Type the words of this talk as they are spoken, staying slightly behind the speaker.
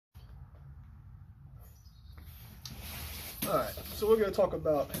Alright, so we're going to talk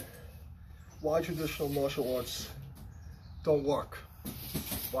about why traditional martial arts don't work,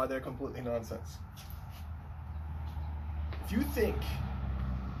 why they're completely nonsense. If you think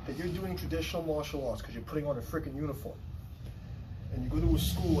that you're doing traditional martial arts because you're putting on a freaking uniform, and you go to a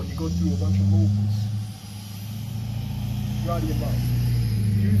school and you go through a bunch of movements, you're out of your mind.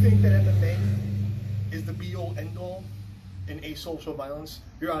 If you think that MMA is the be-all, end-all in asocial violence,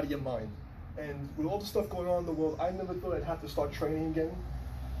 you're out of your mind. And with all the stuff going on in the world, I never thought I'd have to start training again,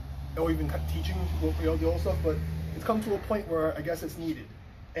 or even teaching, you know, the old stuff, but it's come to a point where I guess it's needed.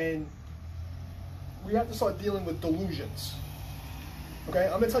 And we have to start dealing with delusions. Okay,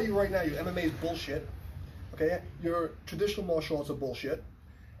 I'm gonna tell you right now, your MMA is bullshit. Okay, your traditional martial arts are bullshit,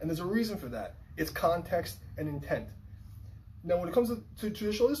 and there's a reason for that. It's context and intent. Now, when it comes to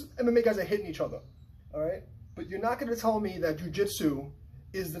traditional, this MMA guys are hitting each other. All right, but you're not gonna tell me that jiu-jitsu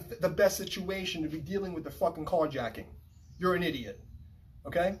is the best situation to be dealing with the fucking carjacking. You're an idiot.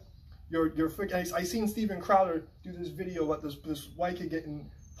 Okay, you're freaking. I seen Steven Crowder do this video about this white kid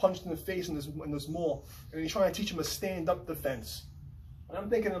getting punched in the face in this mall, and he's trying to teach him a stand-up defense. And I'm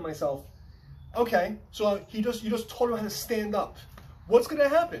thinking to myself, okay, so you just taught him how to stand up. What's gonna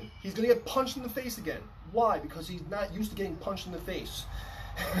happen? He's gonna get punched in the face again. Why? Because he's not used to getting punched in the face.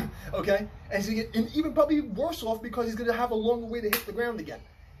 Okay? And he's gonna get even probably worse off because he's gonna have a longer way to hit the ground again.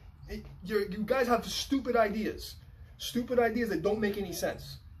 You guys have stupid ideas. Stupid ideas that don't make any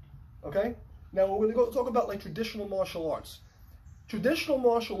sense. Okay? Now we're gonna go talk about like traditional martial arts. Traditional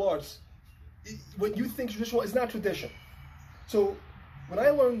martial arts, what you think traditional is not tradition. So when I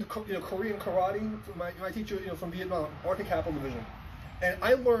learned, you know, Korean karate from my teacher, you know, from Vietnam, Arctic Capital Division, and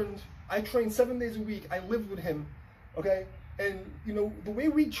I trained 7 days a week. I lived with him, okay? And you know, the way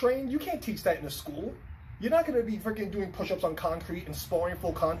we train, you can't teach that in a school. You're not gonna be freaking doing push-ups on concrete and sparring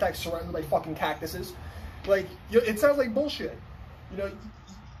full contact, surrounded by fucking cactuses. Like, it sounds like bullshit. You know,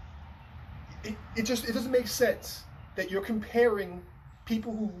 it doesn't make sense that you're comparing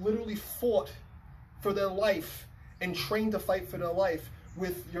people who literally fought for their life and trained to fight for their life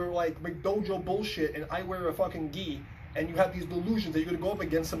with your like McDojo bullshit, and I wear a fucking gi, and you have these delusions that you're gonna go up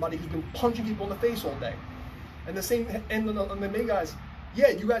against somebody who's been punching people in the face all day. And the same end on the main guys, yeah,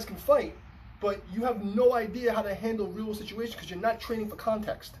 you guys can fight, but you have no idea how to handle real situations because you're not training for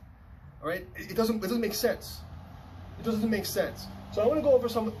context. All right, it doesn't make sense. It doesn't make sense. So I want to go over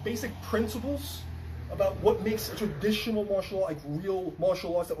some basic principles about what makes a traditional martial art, like real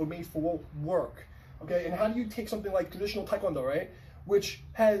martial arts that were made for work. Okay, and how do you take something like traditional taekwondo, right, which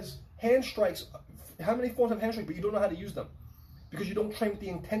has hand strikes, how many forms of hand strikes, but you don't know how to use them because you don't train with the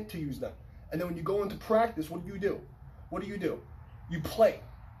intent to use them. And then when you go into practice, what do? What do? You play.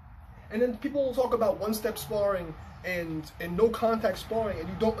 And then people will talk about one-step sparring and no contact sparring, and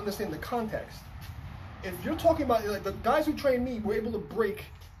you don't understand the context. If you're talking about, like, the guys who trained me were able to break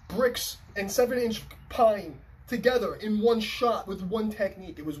bricks and 7-inch pine together in one shot with one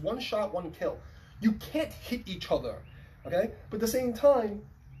technique. It was one shot, one kill. You can't hit each other, okay? But at the same time,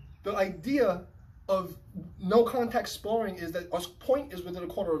 the idea of no contact sparring is that our point is within a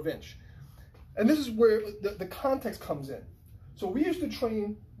 1/4 inch. And this is where the context comes in. So we used to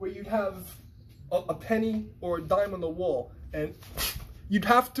train where you'd have a penny or a dime on the wall, and you'd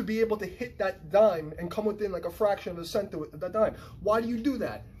have to be able to hit that dime and come within like a fraction of a cent of that dime. Why do you do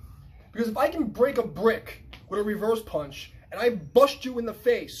that? Because if I can break a brick with a reverse punch and I bust you in the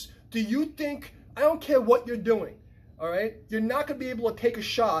face, do you think, I don't care what you're doing, all right? You're not going to be able to take a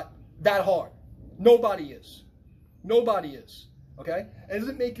shot that hard. Nobody is. Nobody is, okay? And it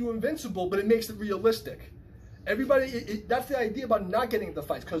doesn't make you invincible, but it makes it realistic. Everybody, that's the idea about not getting into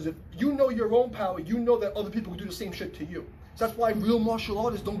fights, because if you know your own power, you know that other people will do the same shit to you. So that's why real martial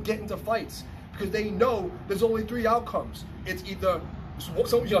artists don't get into fights, because they know there's only 3 outcomes. It's either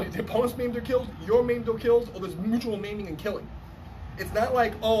the opponent's maimed or killed, you're maimed or killed, or there's mutual maiming and killing. It's not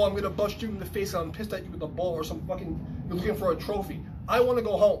like, oh, I'm going to bust you in the face and I'm pissed at you with a ball or some fucking, you're looking for a trophy. I want to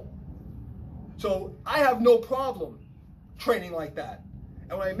go home. So I have no problem training like that.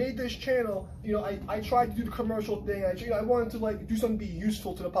 And when I made this channel, you know, I tried to do the commercial thing. I wanted to like do something to be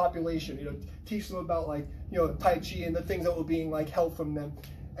useful to the population, you know, teach them about like, you know, Tai Chi and the things that were being like held from them.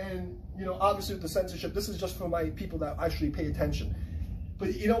 And, you know, obviously with the censorship, this is just for my people that actually pay attention.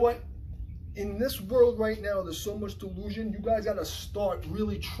 But you know what? In this world right now, there's so much delusion. You guys got to start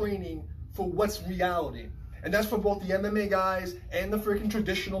really training for what's reality. And that's for both the MMA guys and the freaking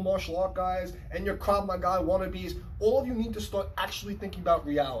traditional martial art guys and your Krav Maga wannabes. All of you need to start actually thinking about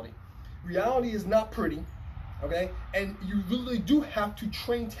reality. Reality is not pretty, okay? And you really do have to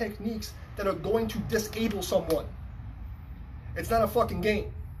train techniques that are going to disable someone. It's not a fucking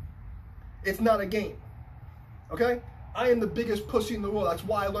game. It's not a game, okay? I am the biggest pussy in the world. That's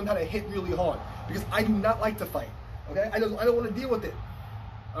why I learned how to hit really hard, because I do not like to fight. Okay, I don't want to deal with it.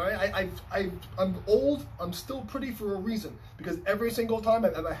 All right, I'm old. I'm still pretty for a reason, because every single time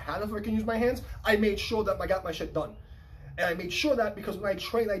I've ever had, if I can use my hands, I made sure that I got my shit done, and I made sure that because when I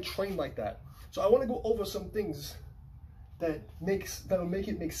train like that. So I want to go over some things that'll make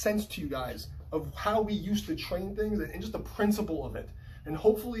it make sense to you guys of how we used to train things and just the principle of it. And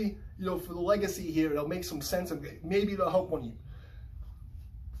hopefully, you know, for the legacy here, it'll make some sense and maybe it'll help one of you.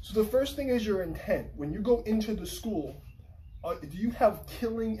 So the first thing is your intent. When you go into the school, do you have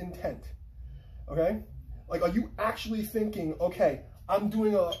killing intent? Okay? Like, are you actually thinking, okay, I'm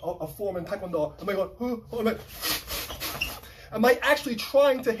doing a form in Taekwondo. Am I going, am I actually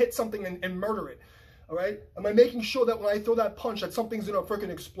trying to hit something and murder it? All right? Am I making sure that when I throw that punch that something's gonna freaking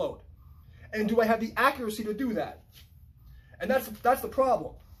explode? And do I have the accuracy to do that? And that's the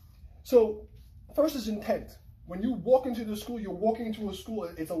problem. So first is intent. When you walk into the school, you're walking into a school,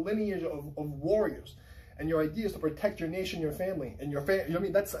 it's a lineage of warriors. And your idea is to protect your nation, your family, and your family. You know what I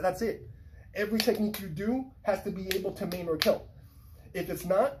mean? That's it. Every technique you do has to be able to maim or kill. If it's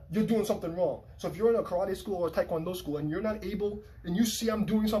not, you're doing something wrong. So if you're in a karate school or a taekwondo school and you're not able, and you see I'm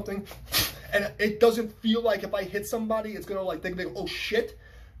doing something, and it doesn't feel like if I hit somebody, it's gonna like, they go, oh shit,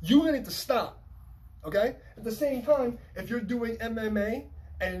 you're gonna need to stop. Okay? At the same time, if you're doing MMA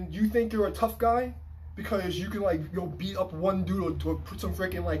and you think you're a tough guy because you can like, beat up one dude or put some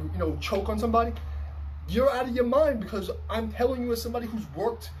freaking like, choke on somebody, you're out of your mind, because I'm telling you as somebody who's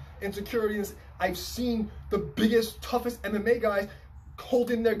worked in security, and I've seen the biggest, toughest MMA guys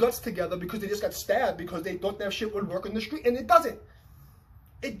holding their guts together because they just got stabbed because they thought that shit would work in the street, and it doesn't.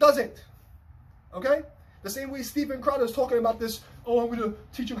 It doesn't. Okay? The same way Steven Crowder is talking about this, oh, I'm going to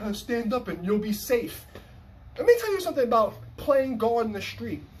teach you how to stand up and you'll be safe. Let me tell you something about playing guard in the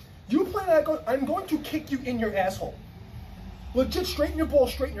street. You play that guard, I'm going to kick you in your asshole. Legit, straighten your ball,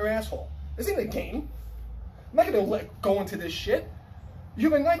 straighten your asshole. This ain't a game. I'm not going to go into this shit. You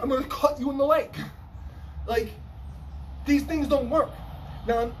have a knife, I'm going to cut you in the leg. Like, these things don't work.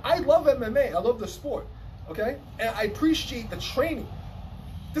 Now, I love MMA, I love the sport, okay? And I appreciate the training.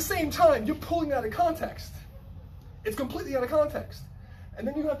 At the same time, you're pulling it out of context. It's completely out of context. And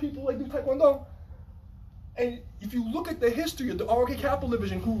then you have people like do Taekwondo, and if you look at the history of the ROK Capital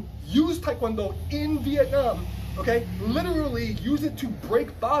Division who used Taekwondo in Vietnam, okay, literally use it to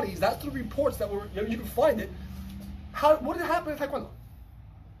break bodies. That's the reports that were, you can find it. What did happen in Taekwondo?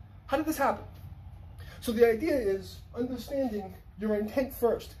 How did this happen? So the idea is understanding your intent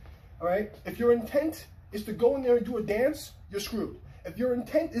first, all right? If your intent is to go in there and do a dance, you're screwed. If your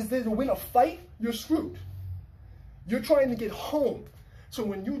intent is there to win a fight, you're screwed. You're trying to get home. So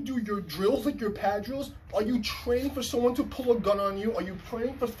when you do your drills, like your pad drills, are you training for someone to pull a gun on you? Are you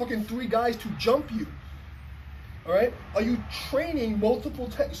training for fucking 3 guys to jump you? All right? Are you training multiple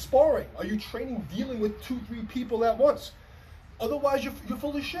sparring? Are you training dealing with 2, 3 people at once? Otherwise, you're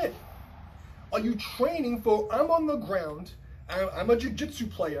full of shit. Are you training for, I'm on the ground, I'm a jiu-jitsu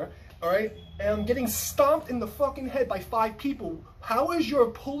player, all right, and I'm getting stomped in the fucking head by 5 people. How is your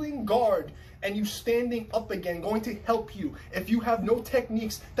pulling guard and you standing up again going to help you if you have no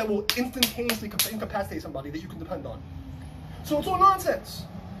techniques that will instantaneously incapacitate somebody that you can depend on? So it's all nonsense.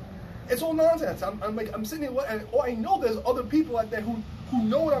 It's all nonsense. I'm sitting here, and I know there's other people out there who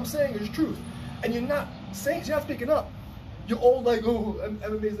know what I'm saying is truth, and you're not speaking up. You're all like, oh,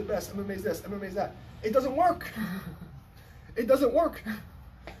 MMA is the best, MMA is this, MMA is that. It doesn't work. It doesn't work.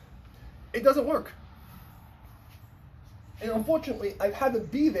 It doesn't work. And unfortunately, I've had to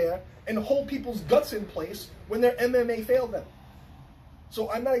be there and hold people's guts in place when their MMA failed them. So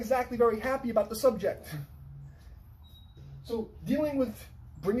I'm not exactly very happy about the subject. So dealing with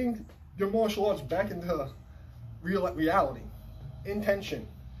bringing your martial arts back into reality, intention,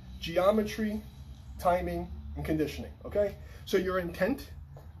 geometry, timing, and conditioning, okay? So your intent,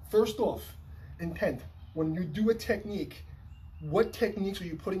 first off, intent. When you do a technique, what techniques are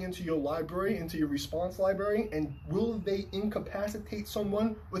you putting into your library, into your response library, and will they incapacitate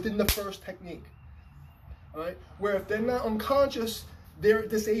someone within the first technique? All right? Where if they're not unconscious, they're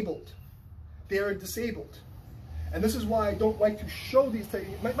disabled. They're disabled. And this is why I don't like to show these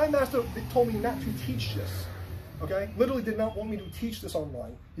techniques. My master told me not to teach this. Okay? Literally did not want me to teach this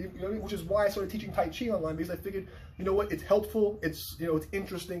online. Which is why I started teaching Tai Chi online, because I figured, you know what, it's helpful, it's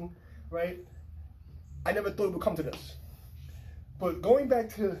interesting, right? I never thought it would come to this. But going back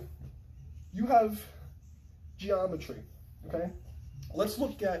to, you have geometry, okay? Let's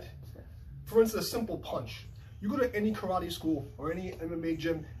look at, for instance, a simple punch. You go to any karate school or any MMA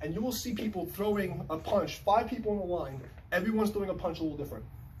gym, and you will see people throwing a punch, 5 people in a line. Everyone's throwing a punch a little different.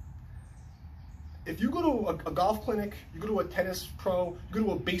 If you go to a golf clinic, you go to a tennis pro, you go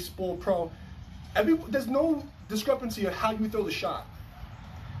to a baseball pro, there's no discrepancy of how you throw the shot.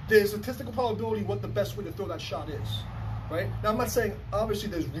 There's statistical probability what the best way to throw that shot is, right? Now, I'm not saying, obviously,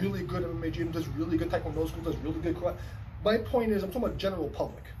 there's really good MMA gyms, there's really good Taekwondo schools, there's really good karate. My point is, I'm talking about general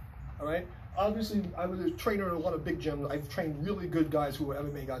public, all right? Obviously, I was a trainer in a lot of big gyms. I've trained really good guys who are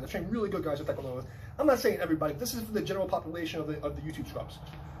MMA guys. I've trained really good guys at Taekwondo. I'm not saying everybody. This is for the general population of the YouTube scrubs,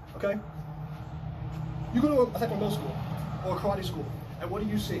 okay? You go to a Taekwondo school or a karate school, and what do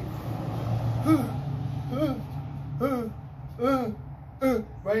you see?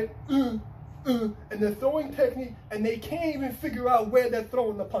 Right? And they're throwing technique, and they can't even figure out where they're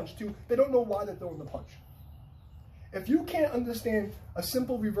throwing the punch to. They don't know why they're throwing the punch. If you can't understand a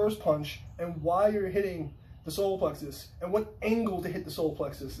simple reverse punch and why you're hitting the solar plexus and what angle to hit the solar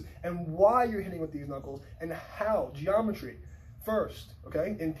plexus and why you're hitting with these knuckles and how, geometry first,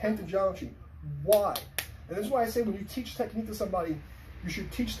 okay? Intent and geometry, why? And this is why I say when you teach technique to somebody, you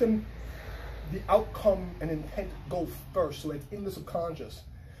should teach them the outcome and intent go first, so it's in the subconscious.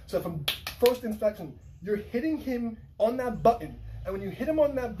 So from first inspection, you're hitting him on that button, and when you hit him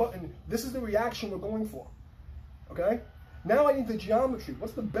on that button, this is the reaction we're going for. Okay? Now I need the geometry.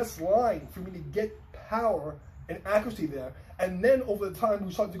 What's the best line for me to get power and accuracy there? And then over the time,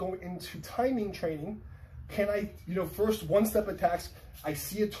 we start to go into timing training. Can I, first one-step attacks, I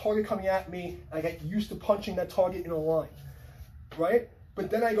see a target coming at me, and I get used to punching that target in a line, right? But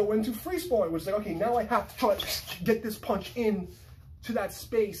then I go into free sparring, which is like, okay, now I have to try to get this punch in to that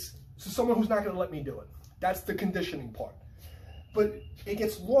space to someone who's not going to let me do it. That's the conditioning part. But it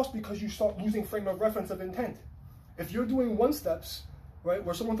gets lost because you start losing frame of reference of intent. If you're doing one-steps, right,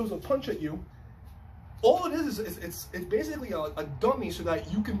 where someone throws a punch at you, all it is it's basically a dummy so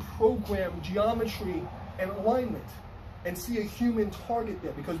that you can program geometry and alignment and see a human target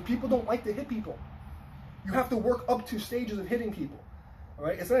there, because people don't like to hit people. You have to work up to stages of hitting people, all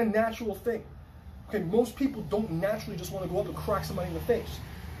right? It's not a natural thing. Okay, most people don't naturally just want to go up and crack somebody in the face,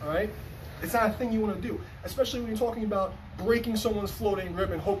 all right? It's not a thing you want to do, especially when you're talking about breaking someone's floating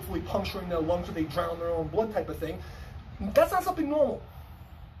rib and hopefully puncturing their lungs so they drown their own blood type of thing. That's not something normal,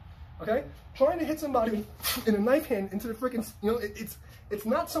 okay? Trying to hit somebody in a knife hand into the freaking, it's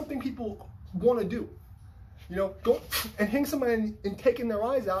not something people want to do. Go and hitting somebody and taking their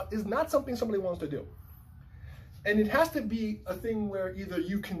eyes out is not something somebody wants to do. And it has to be a thing where either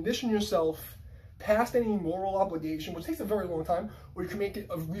you condition yourself past any moral obligation, which takes a very long time, or you can make it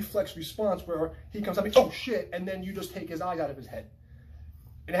a reflex response where he comes at me, oh shit, and then you just take his eyes out of his head.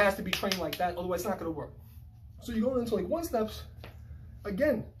 And it has to be trained like that, otherwise it's not going to work. So you go into like one-steps,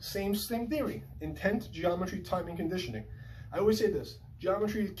 again, same theory, intent, geometry, timing, conditioning. I always say this,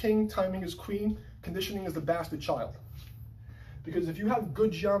 geometry is king, timing is queen, conditioning is the bastard child. Because if you have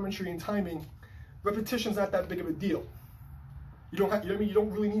good geometry and timing, repetition's not that big of a deal. You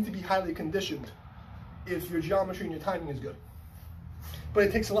don't really need to be highly conditioned if your geometry and your timing is good. But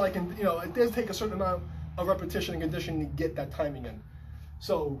it takes a lot of, it does take a certain amount of repetition and conditioning to get that timing in.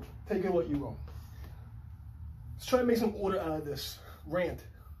 So take it what you will. Let's try to make some order out of this rant.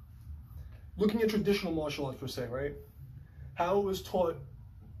 Looking at traditional martial arts per se, right? How it was taught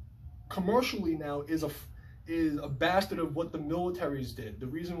commercially now is a bastard of what the militaries did. The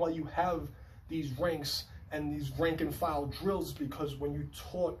reason why you have these ranks and these rank and file drills, because when you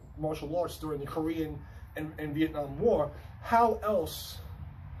taught martial arts during the Korean and Vietnam War, how else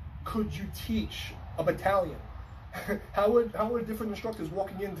could you teach a battalion? how would different instructors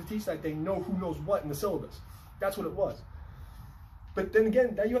walking in to teach that they know who knows what in the syllabus? That's what it was. But then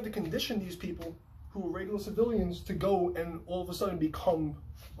again, now you have to condition these people who are regular civilians to go and all of a sudden become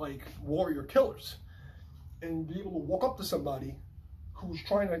like warrior killers and be able to walk up to somebody who's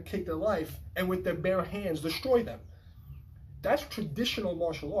trying to take their life and with their bare hands destroy them. That's traditional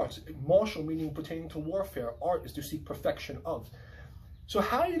martial arts. Martial meaning pertaining to warfare. Art is to seek perfection of. So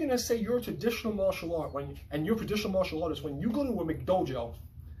how are you going to say you're a traditional martial art and you're a traditional martial artist when you go to a McDojo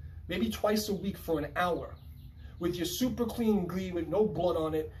maybe twice a week for an hour with your super clean gi with no blood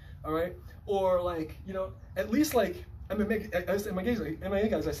on it, all right? Or like, at least like MMA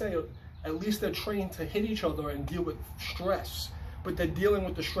guys, I say, at least they're trained to hit each other and deal with stress, but they're dealing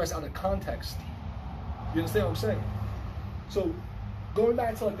with the stress out of context. You understand what I'm saying? So going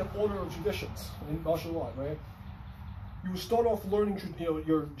back to like the order of traditions in martial art, right? You start off learning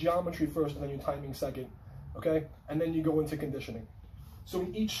your geometry first and then your timing second, okay? And then you go into conditioning. So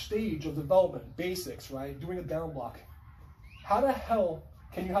in each stage of development, basics, right? Doing a down block. How the hell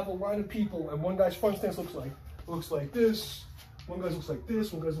can you have a line of people and one guy's front stance looks like this, one guy's looks like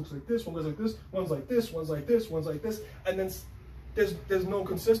this, one guy's looks like this, one guy's like this, one's like this, one's like this, one's like this, and then there's no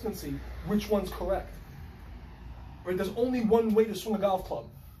consistency. Which one's correct? Right? There's only one way to swing a golf club.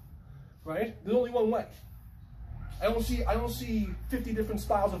 Right? There's only one way. I don't see 50 different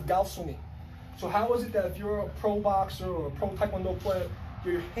styles of golf swinging. So how is it that if you're a pro boxer or a pro taekwondo player,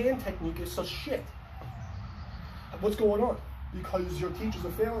 your hand technique is such shit? What's going on? Because your teachers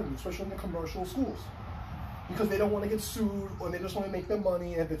are failing you, especially in the commercial schools. Because they don't want to get sued, or they just want to make their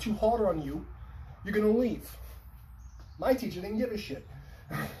money, and if they're too hard on you, you're going to leave. My teacher didn't give a shit.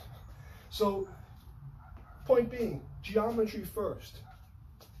 So, point being, geometry first.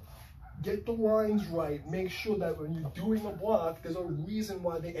 Get the lines right. Make sure that when you're doing a block, there's a reason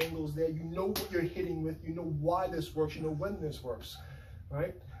why the angle's there. You know what you're hitting with. You know why this works. You know when this works,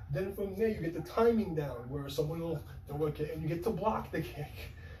 right? Then from there, you get the timing down, where someone will work it, and you get to block the kick,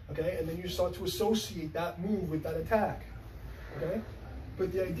 okay? And then you start to associate that move with that attack, okay?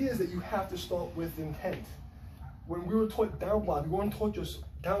 But the idea is that you have to start with intent. When we were taught down block, we weren't taught just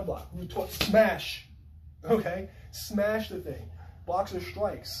down block. We were taught smash, okay? Smash the thing. Blocks or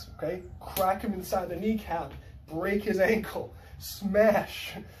strikes, okay? Crack him inside the kneecap, break his ankle,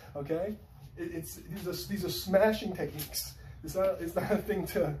 smash, okay? These are smashing techniques. It's not a thing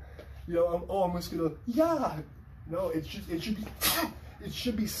to, you know, I'm just gonna, yeah. No, it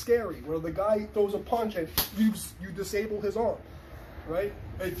should be scary, where the guy throws a punch and you disable his arm, right?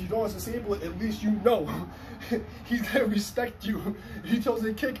 If you don't disable it, at least you know he's gonna respect you. If he throws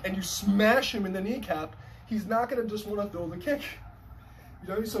a kick and you smash him in the kneecap, he's not gonna just want to throw the kick. You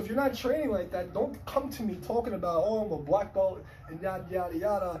know, so if you're not training like that, don't come to me talking about, oh, I'm a black belt and yada yada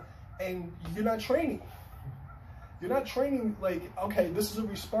yada, and you're not training. You're not training like, okay, this is a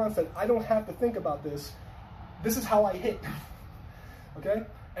response that I don't have to think about this. This is how I hit. Okay?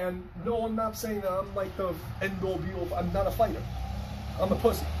 And no, I'm not saying that I'm like the end all be all. I'm not a fighter. I'm a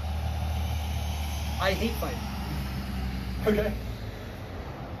pussy. I hate fighting. Okay?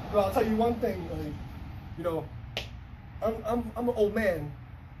 Well, I'll tell you one thing, like, you know, I'm an old man.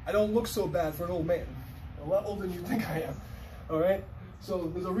 I don't look so bad for an old man. I'm a lot older than you think I am. Alright? So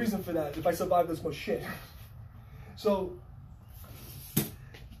there's a reason for that if I survive this much shit. So,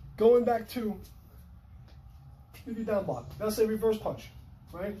 going back to your down block, let's say reverse punch,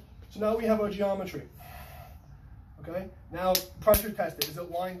 right? So now we have our geometry, okay? Now pressure test it. Is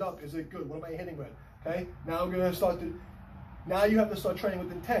it lined up? Is it good? What am I hitting with? Okay? Now we're gonna start to, now you have to start training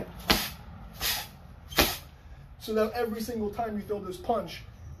with intent. So that every single time you throw this punch,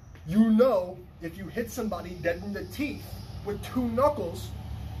 you know if you hit somebody dead in the teeth with 2 knuckles,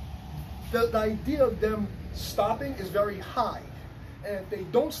 the idea of them stopping is very high. And if they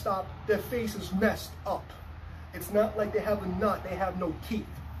don't stop, their face is messed up. It's not like they have a nut, they have no teeth,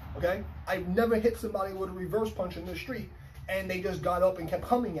 okay? I've never hit somebody with a reverse punch in the street and they just got up and kept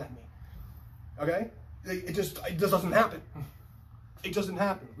coming at me, okay? It just doesn't happen. It doesn't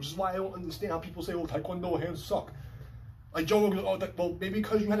happen, which is why I don't understand how people say, oh, Taekwondo hands suck. Like Joe goes, oh, well, maybe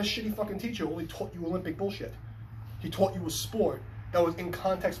because you had a shitty fucking teacher who only taught you Olympic bullshit. He taught you a sport that was in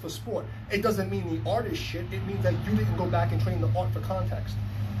context for sport. It doesn't mean the art is shit. It means that you didn't go back and train the art for context.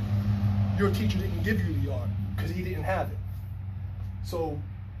 Your teacher didn't give you the art because he didn't have it. So,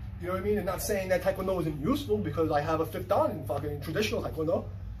 you know what I mean? And not saying that Taekwondo isn't useful, because I have a 5th dan in fucking traditional Taekwondo.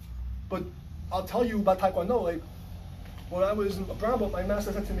 But I'll tell you about Taekwondo. Like, when I was in brown belt, my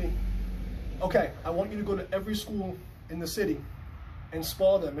master said to me, okay, I want you to go to every school in the city and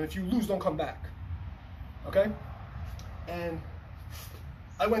spar them. And if you lose, don't come back. Okay? And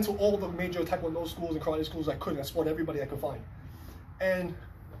I went to all the major Taekwondo schools and karate schools I could, and I sparred everybody I could find. And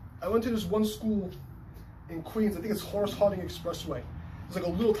I went to this one school in Queens, I think it's Horace Harding Expressway. It's like a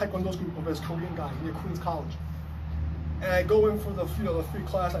little Taekwondo school of this Korean guy near Queens College. And I go in for the, you know, the free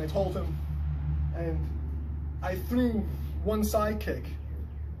class, and I told him, and I threw one side kick,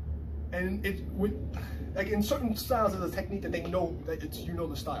 and it would, like in certain styles there's a technique that they know that it's, you know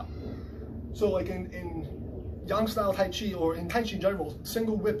the style. So like in Yang style Tai Chi, or in Tai Chi in general,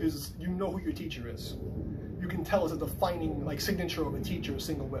 single whip is, you know who your teacher is. You can tell it's a defining like signature of a teacher,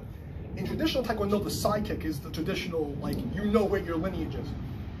 single whip. In traditional Taekwondo, the side kick is the traditional, like, you know where your lineage is.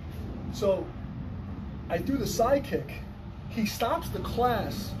 So I threw the side kick. He stops the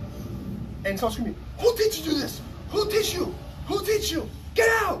class and starts screaming, who teaches you this? Who teach you? Who teach you? Get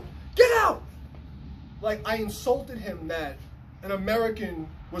out! Get out! Like, I insulted him that an American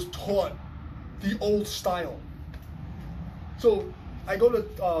was taught the old style. So I go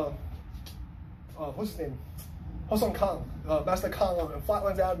to, what's his name? Hosung Kang, Master Kang on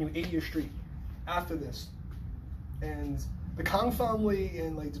Flatlands Avenue, 80th Street, after this. And the Kang family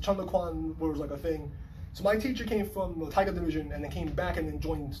and like the Chundaquan was like a thing. So my teacher came from the Tiger Division and then came back and then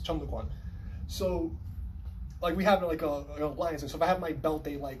joined Chundaquan. So like we have like an alliance, and so if I have my belt,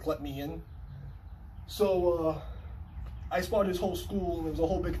 they like let me in. So I started this whole school, and it was a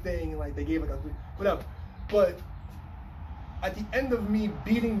whole big thing, and like they gave like a whatever. But at the end of me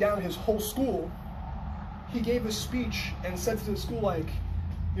beating down his whole school, he gave a speech and said to the school, like,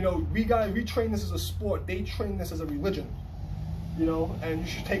 you know, we train this as a sport. They train this as a religion, you know, and you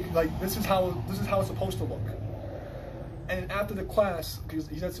should take, like, this is how it's supposed to look. And after the class, because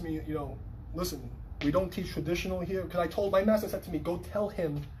he said to me, you know, listen, we don't teach traditional here. Because my master said to me, go tell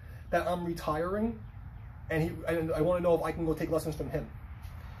him that I'm retiring, and I want to know if I can go take lessons from him.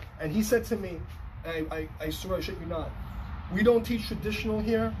 And he said to me, I swear I shit you not, we don't teach traditional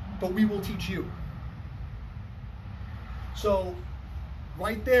here, but we will teach you. So,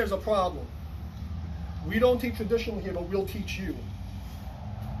 right there's a problem. We don't teach traditional here, but we'll teach you.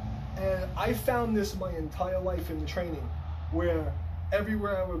 And I found this my entire life in the training, where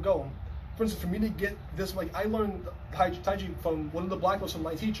everywhere I would go, for instance, for me to get this, like, I learned Tai Chi from one of the black belts from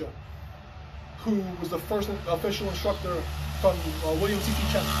my teacher, who was the first official instructor from William C.C.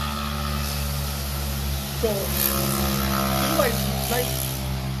 Chen. So, this is like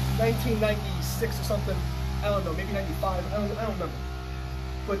 1996 or something. I don't know, maybe 95. I don't remember.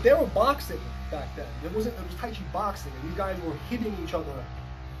 But they were boxing back then. It was Tai Chi boxing, and these guys were hitting each other.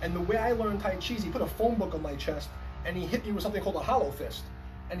 And the way I learned Tai Chi is he put a phone book on my chest, and he hit me with something called a hollow fist.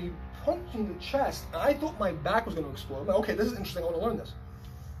 And he punched me in the chest, and I thought my back was going to explode. I'm like, okay, this is interesting, I want to learn this.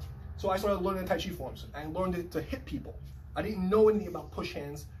 So I started learning Tai Chi forms. I learned it to hit people. I didn't know anything about push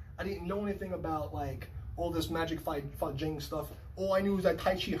hands. I didn't know anything about, like, all this magic fight jing stuff. All I knew was that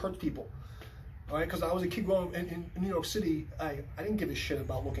Tai Chi hurt people. All right, because I was a kid growing in New York City. I didn't give a shit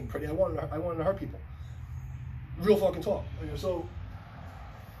about looking pretty. I wanted to hurt people. Real fucking talk. You know, so,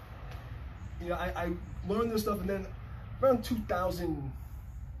 you know, I learned this stuff, and then around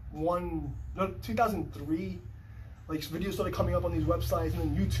 2003, like, videos started coming up on these websites and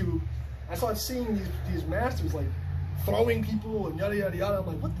then YouTube. I started seeing these masters like throwing people and yada yada yada. I'm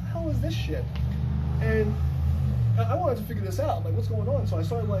like, what the hell is this shit? And I wanted to figure this out. I'm like, what's going on? So I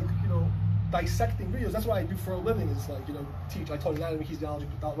started, like, you know, dissecting videos. That's what I do for a living, is, like, you know, teach. I taught anatomy, physiology,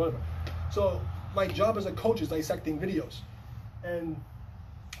 whatever. So my job as a coach is dissecting videos. And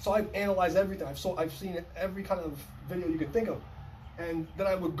so I've analyzed everything. I've seen every kind of video you could think of. And then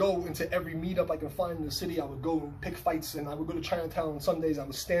I would go into every meetup I could find in the city. I would go and pick fights, and I would go to Chinatown on Sundays. I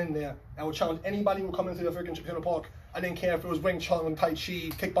would stand there. I would challenge anybody who would come into the freaking Chinatown Park. I didn't care if it was Wing Chun, Tai Chi,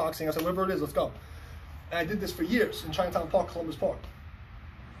 kickboxing. I said, whatever it is, let's go. And I did this for years in Chinatown Park, Columbus Park.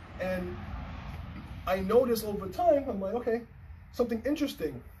 And I noticed over time, I'm like, okay, something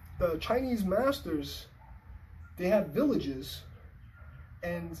interesting. The Chinese masters, they have villages,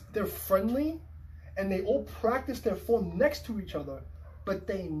 and they're friendly, and they all practice their form next to each other, but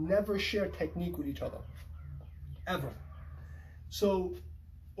they never share technique with each other, ever. So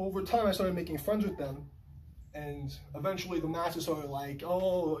over time, I started making friends with them, and eventually the masters started like,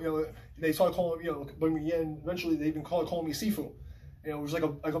 oh, you know, they started calling, you know, bring me in. Eventually, they even calling me Sifu. You know, it was like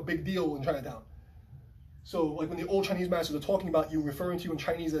a big deal in Chinatown. So, like, when the old Chinese masters are talking about you, referring to you in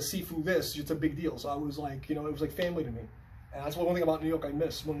Chinese as Sifu this, it's a big deal. So I was like, you know, it was like family to me. And that's one thing about New York I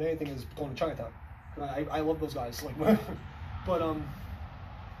miss more than anything, is going to Chinatown. I love those guys. Like, but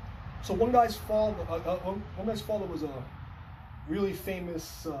so one guy's father was a really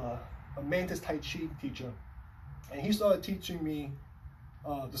famous Mantis Tai Chi teacher, and he started teaching me.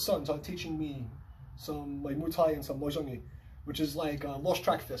 The son started teaching me some, like, Muay Thai and some Muay Thai, which is like lost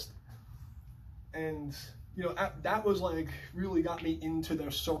track fist. And, you know, that was, like, really got me into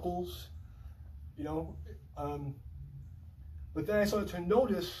their circles, you know. But then I started to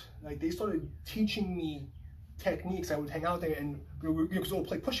notice, like, they started teaching me techniques. I would hang out there, and we would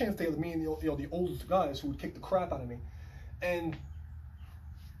play push hands together, me and the old guys who would kick the crap out of me. And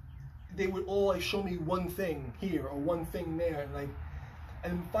they would all, like, show me one thing here or one thing there,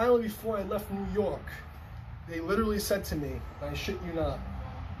 and finally, before I left New York, they literally said to me, and I shit you not,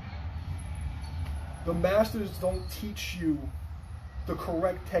 the masters don't teach you the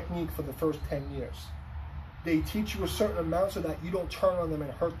correct technique for the first 10 years. They teach you a certain amount so that you don't turn on them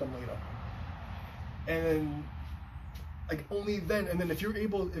and hurt them later. And then, like, only then, and then if you're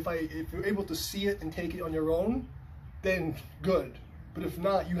able to see it and take it on your own, then good. But if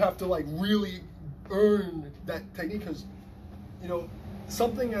not, you have to, like, really earn that technique, because, you know,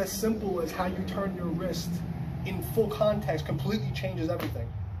 something as simple as how you turn your wrist in full context completely changes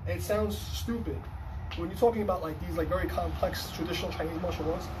everything. And it sounds stupid. When you're talking about, like, these, like, very complex traditional Chinese martial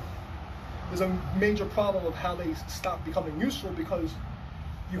arts, there's a major problem of how they stopped becoming useful, because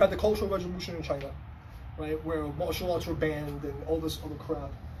you had the Cultural Revolution in China, right, where martial arts were banned and all this other crap.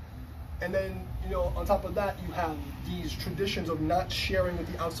 And then, you know, on top of that, you have these traditions of not sharing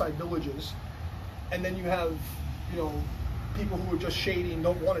with the outside villages. And then you have, you know, people who are just shady and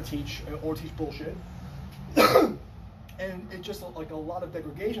don't want to teach or teach bullshit. And it's just like a lot of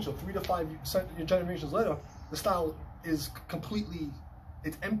degradation. So 3 to 5 generations later, the style is completely,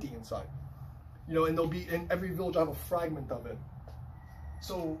 it's empty inside. You know, and there'll be, in every village will have a fragment of it.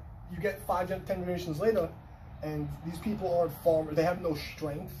 So you get 5 to 10 generations later, and these people aren't farmers, they have no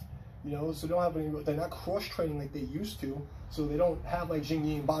strength, you know, so they don't have any, they're not cross-training like they used to, so they don't have like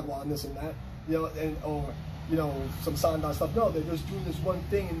Jingyi and Bagua and this and that, you know, and, or, you know, some Sandan stuff. No, they're just doing this one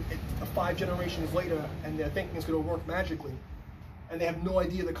thing, and 5 generations later, and they're thinking it's going to work magically, and they have no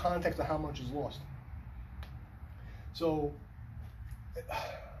idea the context of how much is lost. So,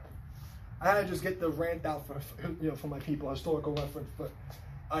 I had to just get the rant out for, you know, for my people, historical reference, but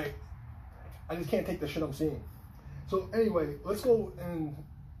I just can't take the shit I'm seeing. So anyway, let's go and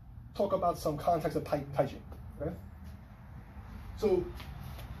talk about some context of Tai Chi, okay? So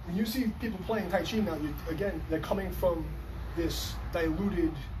when you see people playing Tai Chi now, again, they're coming from this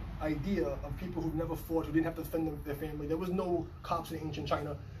diluted idea of people who've never fought, who didn't have to defend their family. There was no cops in ancient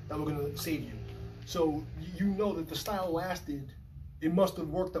China that were gonna save you. So you know that the style lasted, it must have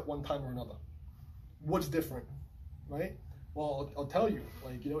worked at one time or another. What's different, right? Well, I'll tell you,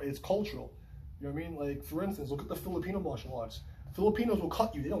 like, you know, it's cultural. You know what I mean? Like, for instance, look at the Filipino martial arts. Filipinos will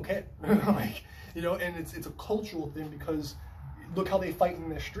cut you, they don't care. Like, you know, and it's a cultural thing, because look how they fight in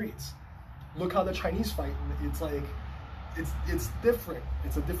their streets. Look how the Chinese fight. It's like, it's different.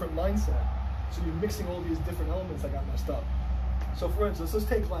 It's a different mindset. So you're mixing all these different elements that got messed up. So for instance, let's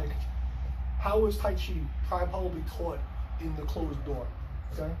take like, how is Tai Chi probably taught in the closed door,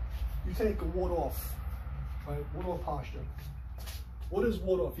 okay? You take a ward off, right? Ward off posture. What is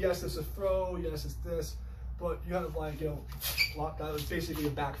ward off? Yes, it's a throw, yes, it's this, but you have like, you know, lock that is basically a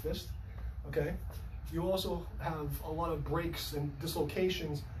back fist, okay? You also have a lot of breaks and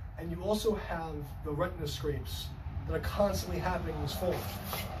dislocations, and you also have the retina scrapes that are constantly happening in this form,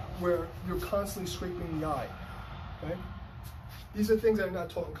 where you're constantly scraping the eye, okay? These are things that are not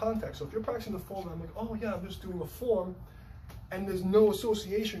taught in context. So if you're practicing the form, and I'm like, oh yeah, I'm just doing a form, and there's no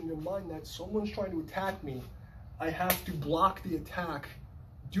association in your mind that someone's trying to attack me, I have to block the attack,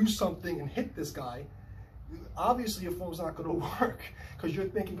 do something, and hit this guy. Obviously, your form's not going to work, because you're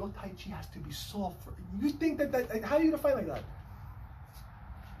thinking, oh, Tai Chi has to be soft. You think that how are you going to fight like that?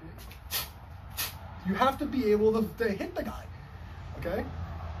 You have to be able to hit the guy, okay?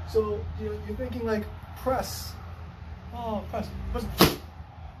 So you're thinking like, press. Oh, press.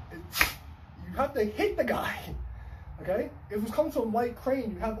 You have to hit the guy, okay? If it comes from white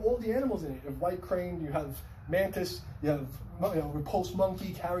crane, you have all the animals in it. You have white crane, you have mantis, you have, you know, repulsed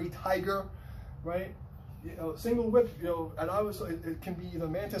monkey, carry tiger, right? You know, single whip, you know, and it can be either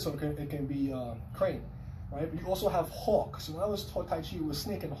mantis or it can be crane, right? But you also have hawk. So when I was taught Tai Chi, it was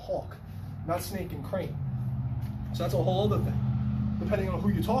snake and hawk, not snake and crane. So that's a whole other thing, depending on who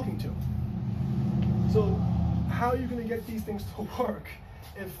you're talking to. So how are you going to get these things to work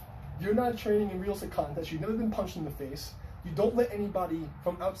if you're not training in realistic contests, you've never been punched in the face, you don't let anybody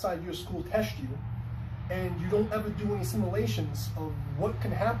from outside your school test you, and you don't ever do any simulations of what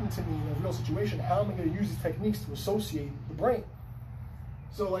can happen to me in a real situation? How am I going to use these techniques to associate the brain?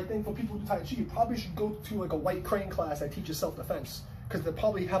 So I think for people who do Tai Chi, you probably should go to like a white crane class that teaches self-defense, because they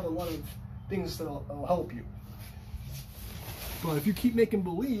probably have a lot of things that'll help you. But if you keep making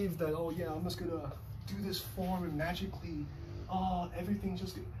believe that, oh yeah, I'm just going to do this form and magically, oh, everything's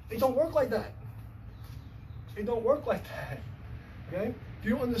just good. It don't work like that. It don't work like that, okay? If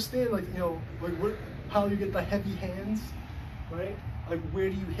you don't understand, like, you know, like how you get the heavy hands, right? Like, where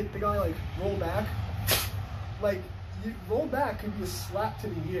do you hit the guy? Like, roll back. Like, roll back could be a slap to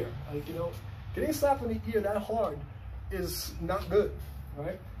the ear. Like, you know, getting slapped in the ear that hard is not good,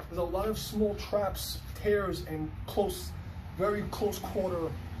 right? There's a lot of small traps, tears, and very close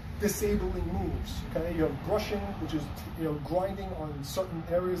quarter disabling moves, okay? You have brushing, which is, you know, grinding on certain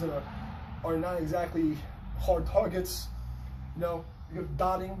areas that are not exactly hard targets. You know, you have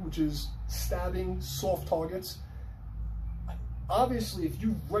dotting, which is stabbing soft targets. Obviously, if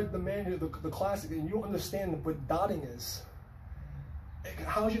you've read the manual, the classic, and you don't understand what dotting is,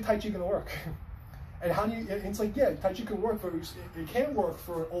 how is your Tai Chi going to work? And how do you, it's like, yeah, Tai Chi can work, but it can work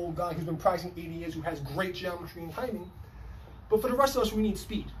for an old guy who's been practicing 80 years, who has great geometry and timing. But for the rest of us, we need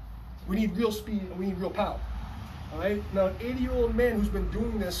speed. We need real speed and we need real power. All right? Now, an 80-year-old man who's been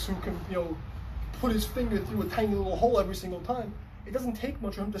doing this, who can, you know, put his finger through a tiny little hole every single time, it doesn't take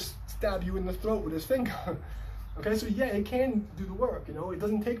much for him to stab you in the throat with his finger. Okay, so yeah, it can do the work, you know? It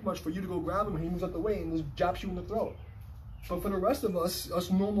doesn't take much for you to go grab him and he moves out the way and just japs you in the throat. But for the rest of us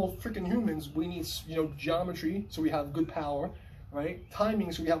normal freaking humans, we need, you know, geometry so we have good power, right?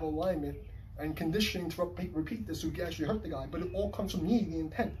 Timing so we have alignment, and conditioning to repeat this so we can actually hurt the guy. But it all comes from me, the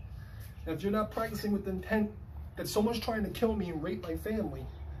intent. And if you're not practicing with the intent that someone's trying to kill me and rape my family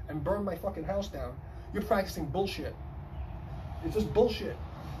and burn my fucking house down, you're practicing bullshit. It's just bullshit.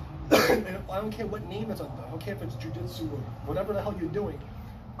 And I don't care what name it's under. I don't care if it's jujitsu or whatever the hell you're doing.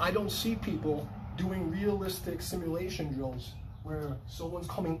 I don't see people doing realistic simulation drills where someone's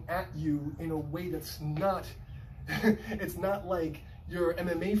coming at you in a way that's not, it's not like your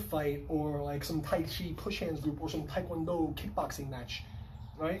MMA fight or like some Tai Chi push hands group or some Taekwondo kickboxing match,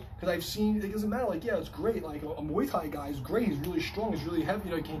 right? Because I've seen, it doesn't matter, like, yeah, it's great, like a Muay Thai guy is great, he's really strong, he's really heavy,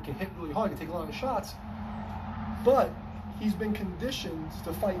 you know, he can hit really hard, he can take a lot of shots, but he's been conditioned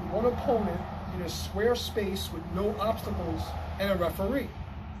to fight one opponent in a square space with no obstacles and a referee.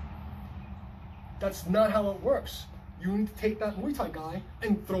 That's not how it works. You need to take that Muay Thai guy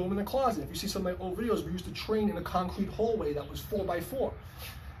and throw him in the closet. If you see some of my old videos, we used to train in a concrete hallway that was 4x4.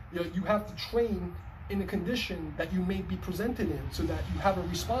 You know, you have to train in a condition that you may be presented in so that you have a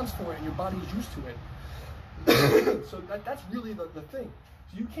response for it and your body's used to it. So that's really the thing.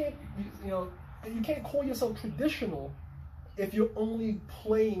 So you can't, you know, you can't call yourself traditional if you're only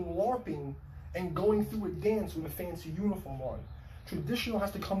playing LARPing and going through a dance with a fancy uniform on. Traditional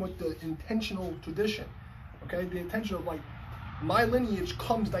has to come with the intentional tradition, okay? The intention of, like, my lineage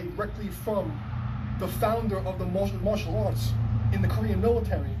comes directly from the founder of the martial arts in the Korean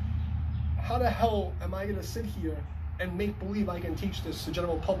military. How the hell am I gonna sit here and make believe I can teach this to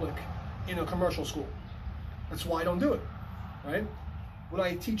general public in a commercial school? That's why I don't do it, right? When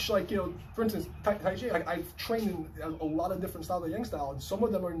I teach, like, you know, for instance, Tai Chi, like, I've trained in a lot of different styles of Yang style, and some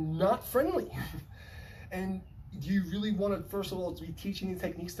of them are not friendly. And do you really want to, first of all, to be teaching these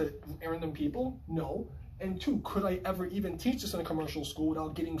techniques to random people? No. And two, could I ever even teach this in a commercial school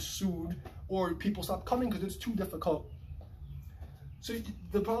without getting sued or people stop coming because it's too difficult? So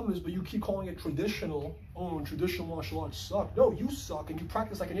the problem is, but you keep calling it traditional. Oh, traditional martial arts suck. No, you suck and you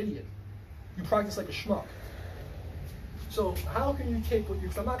practice like an idiot. You practice like a schmuck. So how can you take what you,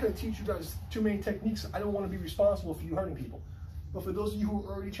 because I'm not going to teach you guys too many techniques. I don't want to be responsible for you hurting people. But for those of you who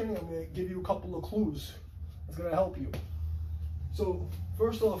are already training, I'm going to give you a couple of clues that's going to help you. So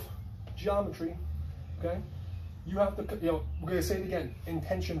first off, geometry, okay? You have to, you know, we're going to say it again,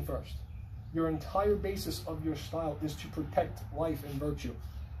 intention first. Your entire basis of your style is to protect life and virtue.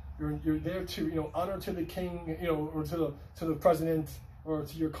 You're there to, you know, honor to the king, you know, or to the president, or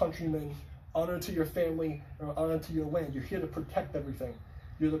to your countrymen, honor to your family, or honor to your land. You're here to protect everything.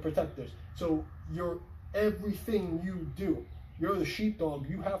 You're the protectors. So everything you do, you're the sheepdog.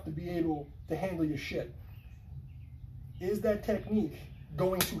 You have to be able to handle your shit. Is that technique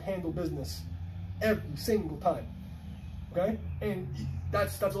going to handle business every single time? Okay? And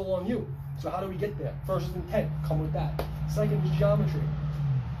that's all on you. So how do we get there? First is intent, come with that. Second is geometry.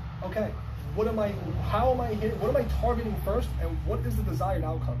 Okay, what am I targeting first, and what is the desired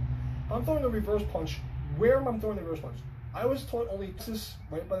outcome? If I'm throwing a reverse punch, where am I throwing the reverse punch? I was taught only this,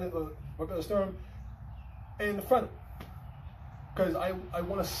 right by the sternum and the front, because I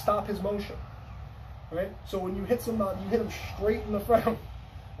want to stop his motion, right? So when you hit somebody, you hit him straight in the front,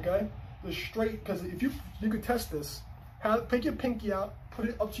 okay? The straight, because if you could test this, pick your pinky out, put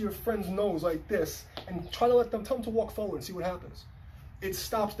it up to your friend's nose like this, and try to tell them to walk forward and see what happens. It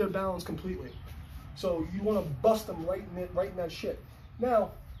stops their balance completely. So you want to bust them right in that shit. Now,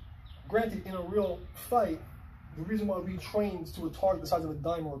 granted, in a real fight, the reason why we train to a target the size of a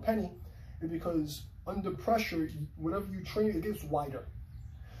dime or a penny is because under pressure, whatever you train, it gets wider.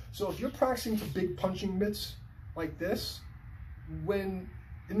 So if you're practicing to big punching mitts like this, and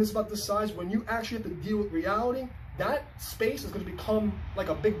it's about this size, when you actually have to deal with reality, that space is going to become like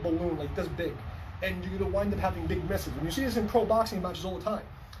a big balloon, like this big. And you're going to wind up having big misses. And you see this in pro boxing matches all the time.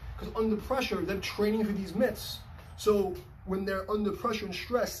 Because under pressure, they're training for these mitts. So when they're under pressure and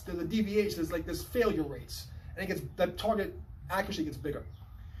stress, there's a deviation, there's failure rates. And that target accuracy gets bigger.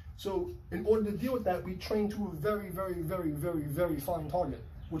 So in order to deal with that, we train to a very, very, very, very, very fine target,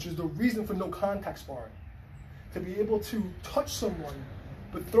 which is the reason for no contact sparring. To be able to touch someone,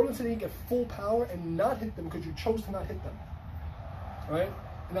 but throw them so they can get full power and not hit them because you chose to not hit them. Right?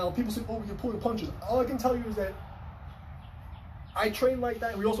 Now, people say, oh, you're pulling punches. All I can tell you is that I train like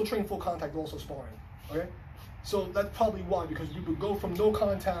that, and we also train full contact, also sparring, okay? So that's probably why, because we would go from no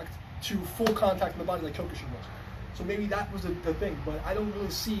contact to full contact in the body like Kyokushin was. So maybe that was the thing, but I don't really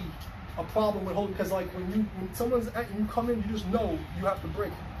see a problem with holding, because like when someone's at you, come in, you just know you have to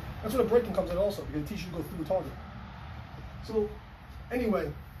break. That's where the breaking comes in also, because it teaches you to go through the target. So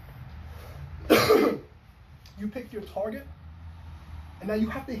anyway, you pick your target, and now you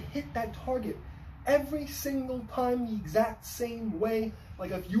have to hit that target every single time the exact same way, like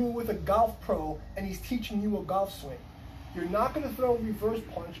if you were with a golf pro and he's teaching you a golf swing. You're not going to throw a reverse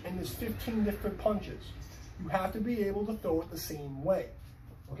punch and there's 15 different punches. You have to be able to throw it the same way,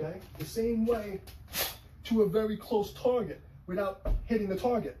 okay? The same way to a very close target without hitting the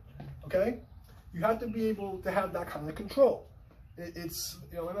target, okay? You have to be able to have that kind of control. It's,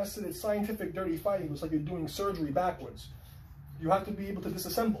 you know, when I said it's scientific dirty fighting, it's like you're doing surgery backwards. You have to be able to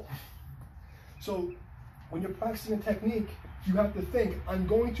disassemble. So when you're practicing a technique, you have to think, I'm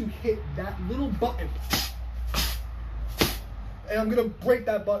going to hit that little button and I'm going to break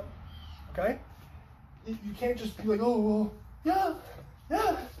that button, okay? You can't just be like, oh, yeah,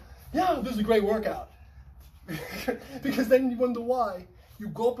 this is a great workout. Because then you wonder why. You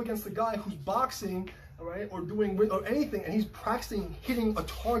go up against a guy who's boxing, all right, or doing or anything, and he's practicing hitting a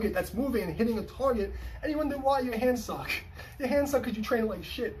target that's moving and hitting a target, and you wonder why your hands suck. Your hands suck because you train it like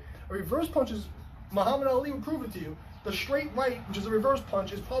shit. A reverse punch is, Muhammad Ali would prove it to you. The straight right, which is a reverse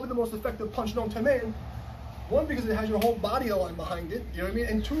punch, is probably the most effective punch known to man. One, because it has your whole body aligned behind it, you know what I mean?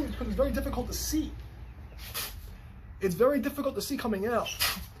 And two, because it's very difficult to see. It's very difficult to see coming out.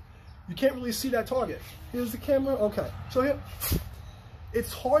 You can't really see that target. Here's the camera, okay. So here,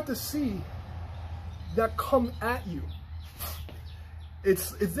 it's hard to see that come at you.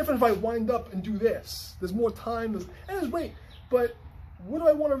 It's different if I wind up and do this. There's more time, and there's weight, but what do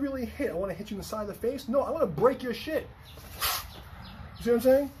I want to really hit? I want to hit you in the side of the face? No, I want to break your shit. You see what I'm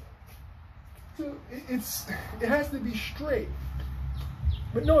saying? So it has to be straight.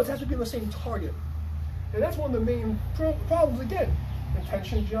 But no, it has to be on the same target. And that's one of the main problems, again,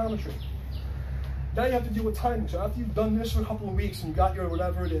 intention, geometry. Now you have to deal with timing. So after you've done this for a couple of weeks and you got your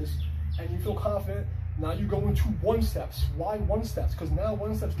whatever it is, and you feel confident, now you go into one steps. Why one steps? Because now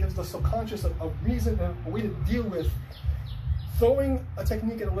one steps gives the subconscious a reason, a way to deal with throwing a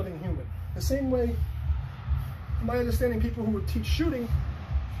technique at a living human. The same way, in my understanding, people who would teach shooting,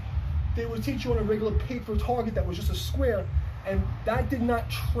 they would teach you on a regular paper target that was just a square, and that did not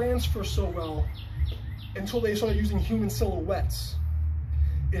transfer so well until they started using human silhouettes.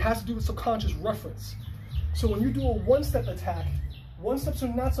 It has to do with subconscious reference. So when you do a one-step attack, one-steps are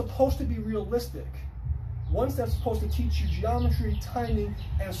not supposed to be realistic. One-step's supposed to teach you geometry, timing,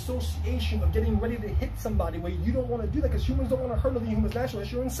 and association of getting ready to hit somebody where you don't want to do that, because humans don't want to hurt other humans naturally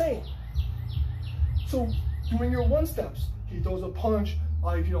unless you're insane. So doing your one-steps, he throws a punch,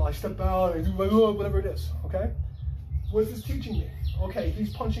 I step out, I do whatever it is, okay? What's this teaching me? Okay,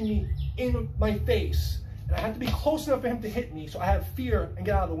 he's punching me in my face, and I have to be close enough for him to hit me, so I have fear and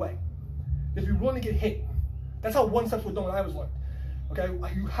get out of the way. If you want to get hit, that's how one-steps were done when I was learned. Okay,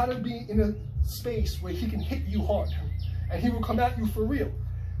 you had to be in a space where he can hit you hard, and he will come at you for real.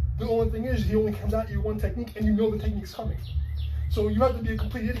 The only thing is, he only comes at you one technique, and you know the technique's coming. So you have to be a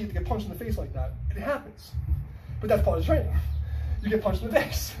complete idiot to get punched in the face like that. It happens, but that's part of training. You get punched in the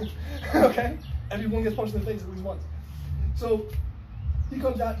face, okay? Everyone gets punched in the face at least once. So he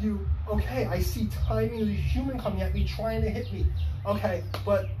comes at you, okay, I see timing, there's a human coming at me, trying to hit me. Okay,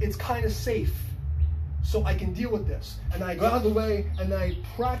 but it's kind of safe, so I can deal with this. And I go out of the way and I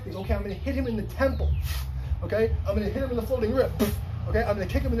practice. Okay, I'm gonna hit him in the temple. Okay, I'm gonna hit him in the floating rib. Okay, I'm gonna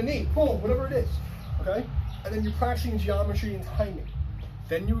kick him in the knee. Boom, whatever it is. Okay, and then you're practicing geometry and timing.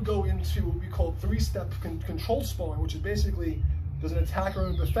 Then you go into what we call three-step control sparring, which is basically there's an attacker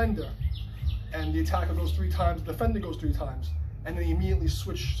and a defender, and the attacker goes 3 times, the defender goes 3 times, and then they immediately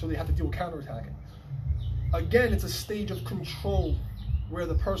switch, so they have to deal with counterattacking. Again, it's a stage of control where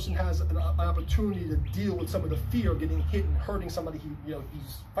the person has an opportunity to deal with some of the fear of getting hit and hurting somebody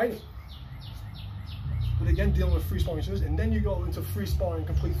he's fighting. But again, dealing with free sparring, and then you go into free sparring,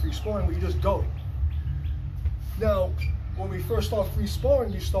 complete free sparring, where you just go. Now, when we first start free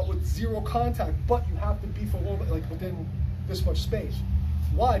sparring, you start with 0 contact, but you have to be within this much space.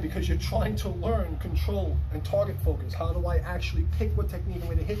 Why? Because you're trying to learn control and target focus. How do I actually pick what technique I'm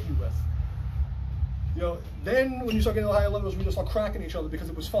going to hit you with? Then when you start getting to higher levels, we just start cracking each other because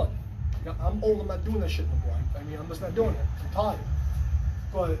it was fun. I'm old, I'm not doing that shit no more. I mean, I'm just not doing it. I'm tired.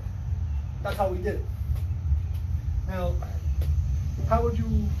 But that's how we did it. Now, how would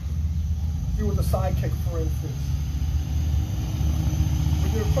you do with a side kick, for instance?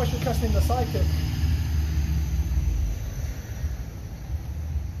 When you're pressure testing the side kick,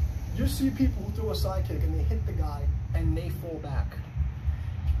 you see people who throw a side kick and they hit the guy and they fall back.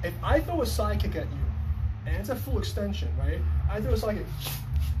 If I throw a side kick at you, and it's a full extension, right? I throw a side kick,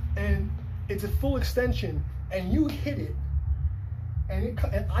 and it's a full extension, and you hit it, and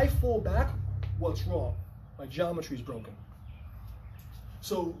I fall back, what's wrong? My geometry's broken.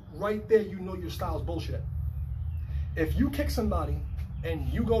 So right there, you know your style's bullshit. If you kick somebody and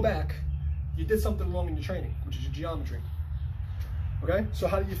you go back, you did something wrong in your training, which is your geometry. Okay? So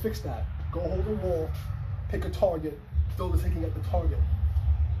how do you fix that? Go hold a wall, pick a target, throw the thing at the target.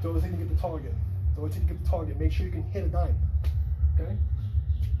 Throw the thing at the target. Throw the thing at the target. Make sure you can hit a dime. Okay?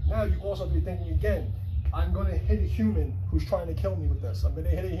 Now you also have to be thinking again, I'm going to hit a human who's trying to kill me with this. I'm going to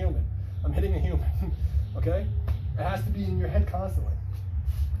hit a human. I'm hitting a human. Okay? It has to be in your head constantly.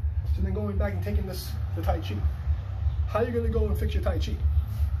 So then going back and taking the Tai Chi. How are you going to go and fix your Tai Chi?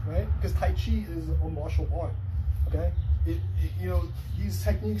 Right? Because Tai Chi is a martial art. Okay? You know, these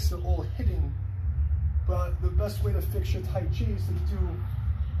techniques are all hidden, but the best way to fix your Tai Chi is to do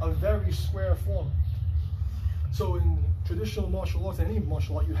a very square form. So in traditional martial arts, any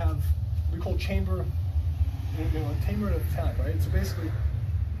martial art, you have what we call chamber, chamber and attack, right? So basically,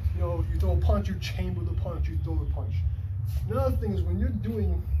 you know, you throw a punch, you chamber the punch, you throw the punch. Another thing is when you're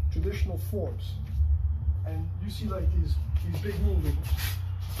doing traditional forms, and you see like these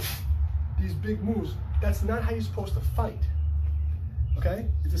big moves, that's not how you're supposed to fight. Okay?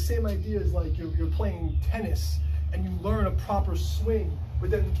 It's the same idea as like you're playing tennis and you learn a proper swing, but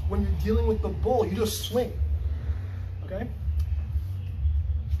then when you're dealing with the ball, you just swing. Okay?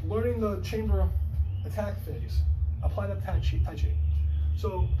 Learning the chamber attack phase, apply that Tai Chi.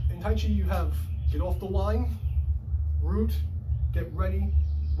 So in Tai Chi you have get off the line, root, get ready.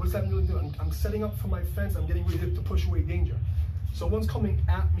 What does that really do? I'm setting up for my fence, I'm getting ready to push away danger. So one's coming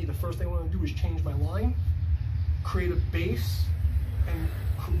at me, the first thing I want to do is change my line, create a base, and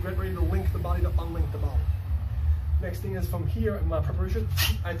get ready to link the body to unlink the body. Next thing is from here, in my preparation,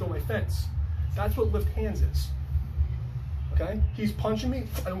 I throw my fence. That's what lift hands is. Okay? He's punching me,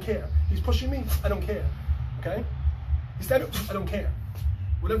 I don't care. He's pushing me, I don't care. Okay? He's dead, I don't care.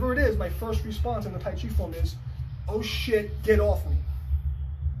 Whatever it is, my first response in the Tai Chi form is, oh shit, get off me.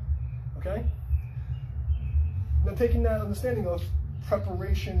 Okay? Now taking that understanding of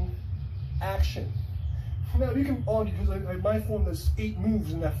preparation, action. Now you can argue, because in my form there's 8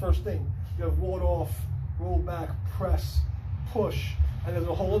 moves in that first thing. You have ward off, roll back, press, push, and there's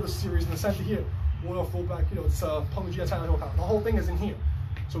a whole other series in the center here. Ward off, roll back, you know, it's Punga Jia Tai. The whole thing is in here.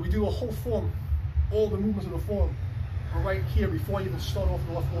 So we do a whole form, all the movements of the form are right here before you even start off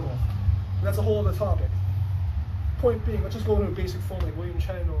the left ward off. And that's a whole other topic. Point being, let's just go into a basic form like William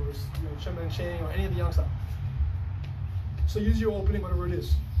Chen or Chen Man Cheng or any of the young stuff. So use your opening, whatever it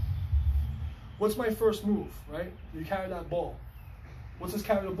is. What's my first move, right? You carry that ball. What's this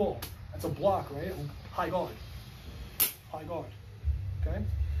carry the ball? That's a block, right? High guard. High guard. Okay?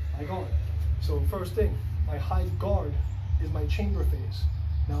 High guard. So first thing, my high guard is my chamber phase.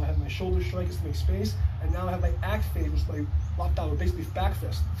 Now I have my shoulder strikers to make space, and now I have my axe phase, which is my lockdown, or basically back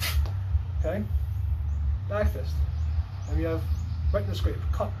fist. Okay? Back fist. And we have retina scrape,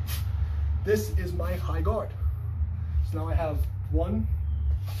 cut. This is my high guard. So now I have 1,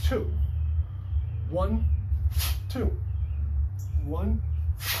 2, 1, 2, 1,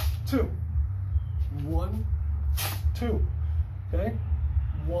 2, 1, 2, okay?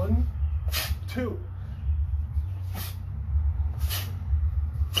 1, 2.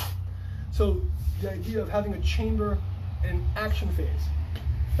 So the idea of having a chamber and action phase.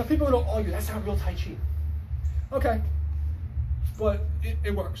 Now people don't argue, that's not real Tai Chi. Okay, but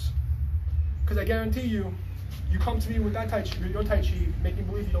it works. Because I guarantee you, you come to me with that Tai Chi, your Tai Chi, making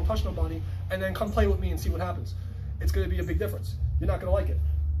believe you don't touch nobody, and then come play with me and see what happens. It's going to be a big difference. You're not going to like it.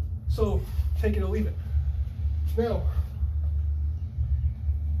 So, take it or leave it. Now,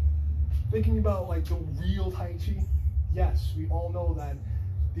 thinking about like the real Tai Chi, yes, we all know that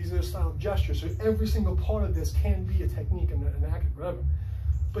these are the style of gestures, so every single part of this can be a technique and an act, whatever.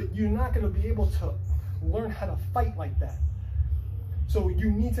 But you're not going to be able to learn how to fight like that. So you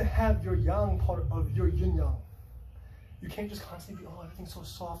need to have your yang part of your yin yang. You can't just constantly be, oh, everything's so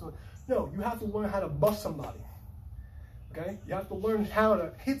soft. No, you have to learn how to bust somebody. Okay? You have to learn how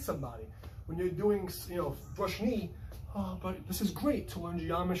to hit somebody. When you're doing, you know, brush knee, oh, but this is great to learn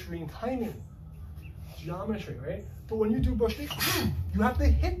geometry and timing. Geometry, right? But when you do brush knee, you have to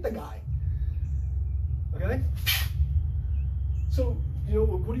hit the guy. Okay? So, you know,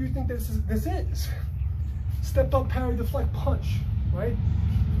 what do you think this is? Step up, parry, deflect, punch, right?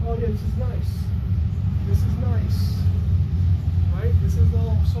 Oh yeah, this is nice. This is nice. Right? This is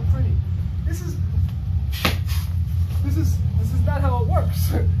all so pretty. This is not how it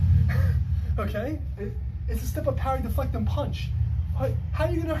works. Okay? It's a step up, parry, deflect, and punch. How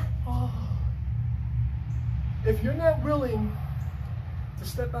are you gonna if you're not willing to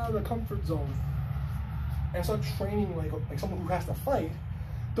step out of the comfort zone and start training like someone who has to fight,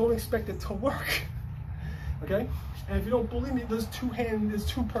 don't expect it to work. Okay? And if you don't believe me, there's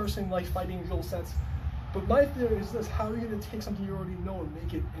two-person like fighting drill sets But my theory is this: how are you going to take something you already know and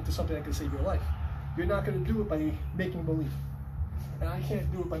make it into something that can save your life? You're not going to do it by making believe. And I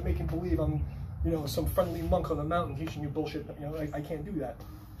can't do it by making believe I'm, you know, some friendly monk on the mountain teaching you bullshit. You know, I can't do that.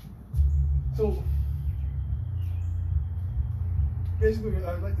 So basically,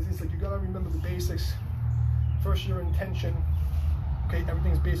 I like this. It's like you gotta remember the basics. First, your intention. Okay,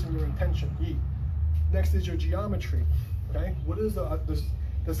 everything's based on your intention. Next is your geometry. Okay, what is the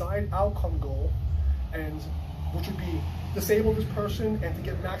desired outcome goal, and which would be disable this person and to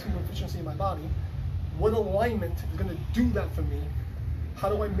get maximum efficiency in my body. What alignment is going to do that for me? How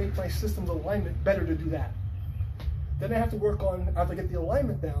do I make my system's alignment better to do that? Then I have to work on, after I get the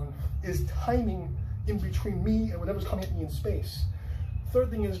alignment down, is timing in between me and whatever's coming at me in space. Third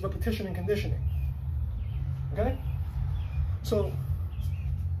thing is repetition and conditioning. Okay? So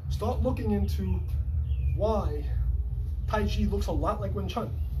start looking into why Tai Chi looks a lot like Wing Chun.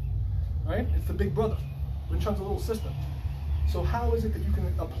 Right? It's the big brother. Wing Chun's a little sister. So how is it that you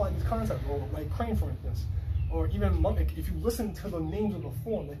can apply these concepts, or like Crane, for instance, or even Monk? If you listen to the names of the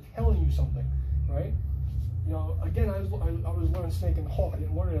form, they're telling you something, right? You know, again, I was learning Snake and Hawk. I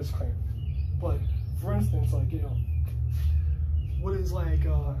didn't learn it as Crane, but for instance, like, you know, what is like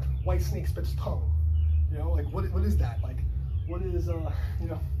white snake spits tongue? You know, like what is that? Like, what is you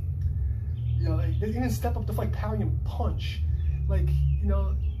know, like, they didn't step up to fight, parry and punch, like, you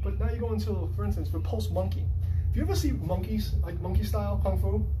know. But now you go into, for instance, repulse monkey. If you ever see monkeys, like monkey style kung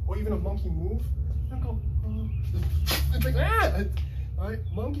fu, or even a monkey move, they go, it's like, ah! Right?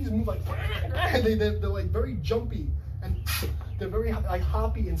 Monkeys move like, they're like very jumpy, and they're very like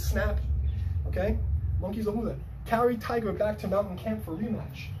hoppy and snappy. Okay? Monkeys don't move that. Carry tiger back to mountain camp for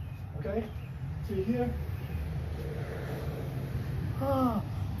rematch. Okay? So you're here.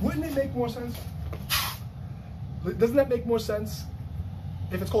 Wouldn't it make more sense? Doesn't that make more sense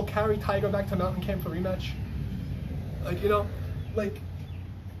if it's called carry tiger back to mountain camp for rematch? Like, you know, like,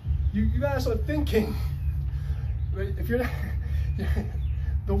 you guys are thinking, right? If you're not,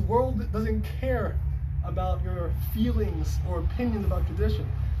 the world doesn't care about your feelings or opinions about tradition.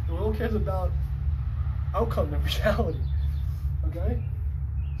 The world cares about outcome and reality. Okay?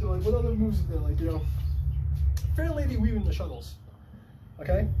 So, like, what other moves is there? Like, you know, Fair Lady weaving the shuttles.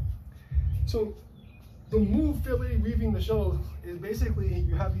 Okay? So, the move Fair Lady weaving the shuttle is basically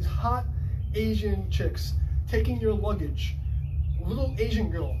you have these hot Asian chicks taking your luggage, little Asian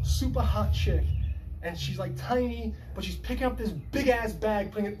girl, super hot chick, and she's like tiny, but she's picking up this big ass bag,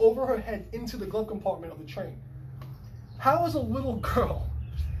 putting it over her head into the glove compartment of the train. How is a little girl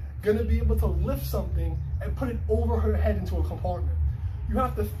gonna be able to lift something and put it over her head into a compartment? You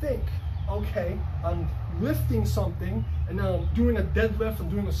have to think, okay, I'm lifting something, and now I'm doing a deadlift, I'm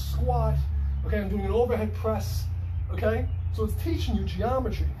doing a squat, okay, I'm doing an overhead press, okay? So it's teaching you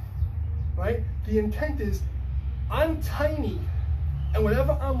geometry, right? The intent is, I'm tiny, and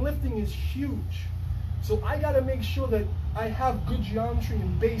whatever I'm lifting is huge. So I gotta make sure that I have good geometry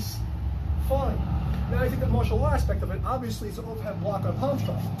and base. Fine. Now I think the martial law aspect of it, obviously it's an overhead block on palm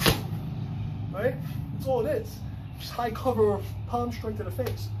strike, right? That's all it is. Just high cover palm strike to the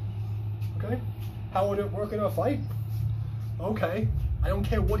face, okay? How would it work in a fight? Okay, I don't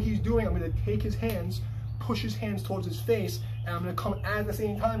care what he's doing, I'm gonna take his hands, push his hands towards his face, and I'm gonna come at the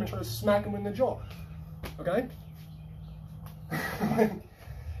same time and try to smack him in the jaw, okay?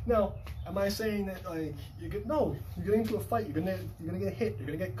 Now, am I saying that, like, no, you're getting into a fight, you're gonna get hit, you're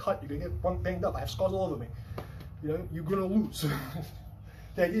gonna get cut, you're gonna get banged up. I have scars all over me. You know, you're gonna lose.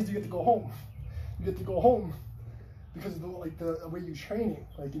 The idea is you get to go home. You get to go home because of the way you're training.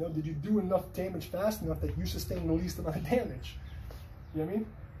 Like, you know, did you do enough damage fast enough that you sustain the least amount of damage? You know what I mean?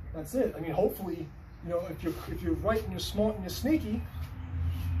 That's it. I mean, hopefully, you know, if you're right and you're smart and you're sneaky,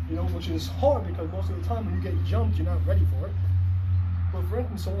 you know, which is hard because most of the time when you get jumped, you're not ready for it. But for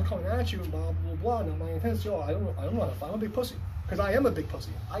instance, someone coming at you and blah, blah, blah, now my intent is, yo, I don't know how to fight. I'm a big pussy. Because I am a big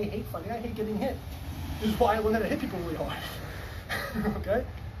pussy. I hate fighting. I hate getting hit. This is why I learned how to hit people really hard. Okay?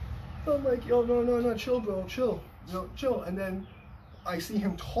 So I'm like, yo, no, chill, bro, chill. You know, chill. And then I see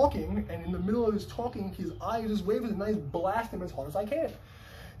him talking, and in the middle of his talking, his eye just waves, and I just blast him as hard as I can.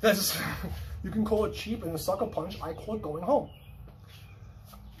 That's, you can call it cheap and a sucker punch. I call it going home.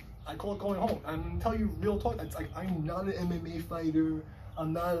 I call it going home. I'm gonna tell you real talk. It's like, I'm not an MMA fighter.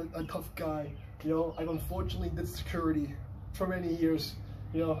 I'm not a tough guy. You know, I've unfortunately did security for many years.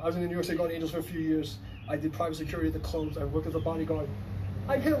 You know, I was in the New York State Guardian Angels for a few years. I did private security at the clubs. I worked as a bodyguard.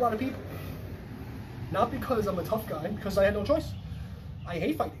 I hit a lot of people. Not because I'm a tough guy, because I had no choice. I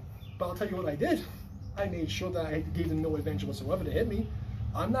hate fighting. But I'll tell you what I did. I made sure that I gave them no advantage whatsoever to hit me.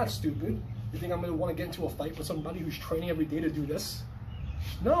 I'm not stupid. You think I'm gonna want to get into a fight with somebody who's training every day to do this?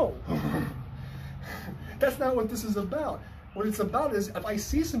 No. That's not what this is about. What it's about is if I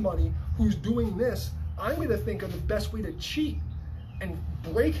see somebody who's doing this, I'm going to think of the best way to cheat and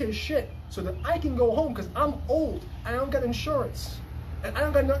break his shit so that I can go home because I'm old. I don't got insurance. And I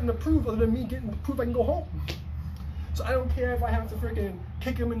don't got nothing to prove other than me getting proof I can go home. So I don't care if I have to freaking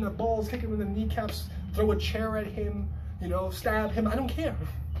kick him in the balls, kick him in the kneecaps, throw a chair at him, you know, stab him. I don't care.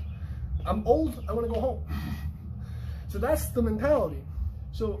 I'm old. I want to go home. So that's the mentality.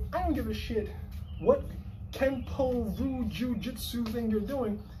 So I don't give a shit what Kenpo, Ru, Jiu-Jitsu thing you're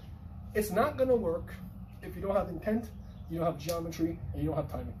doing. It's not going to work if you don't have intent, you don't have geometry, and you don't have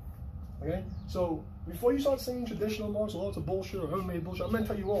timing. Okay? So before you start saying traditional martial arts are bullshit or MMA bullshit, I'm going to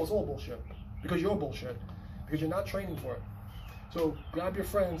tell you all it's all bullshit. Because you're bullshit. Because you're not training for it. So grab your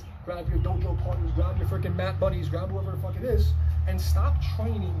friends, grab your dojo partners, grab your freaking mat buddies, grab whoever the fuck it is, and stop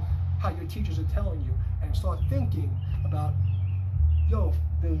training how your teachers are telling you, and start thinking about, yo,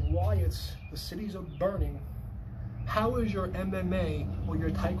 there's riots, the cities are burning. How is your MMA or your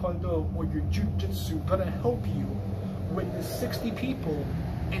Taekwondo or your Jiu-Jitsu gonna help you when there's 60 people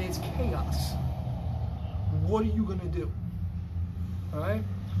and it's chaos? What are you gonna do? All right?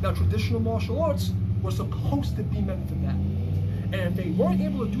 Now, traditional martial arts were supposed to be meant for that. And if they weren't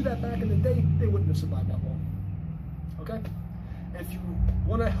able to do that back in the day, they wouldn't have survived that long. Okay? If you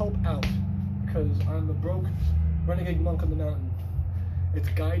want to help out, because I'm a broke renegade monk on the mountain, it's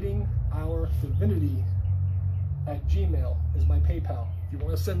guidingourdivinity@gmail is my PayPal. If you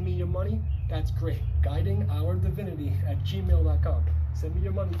want to send me your money, that's great. Guidingourdivinity@gmail.com. Send me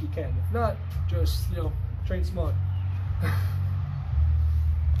your money if you can. If not, just, you know, train smart.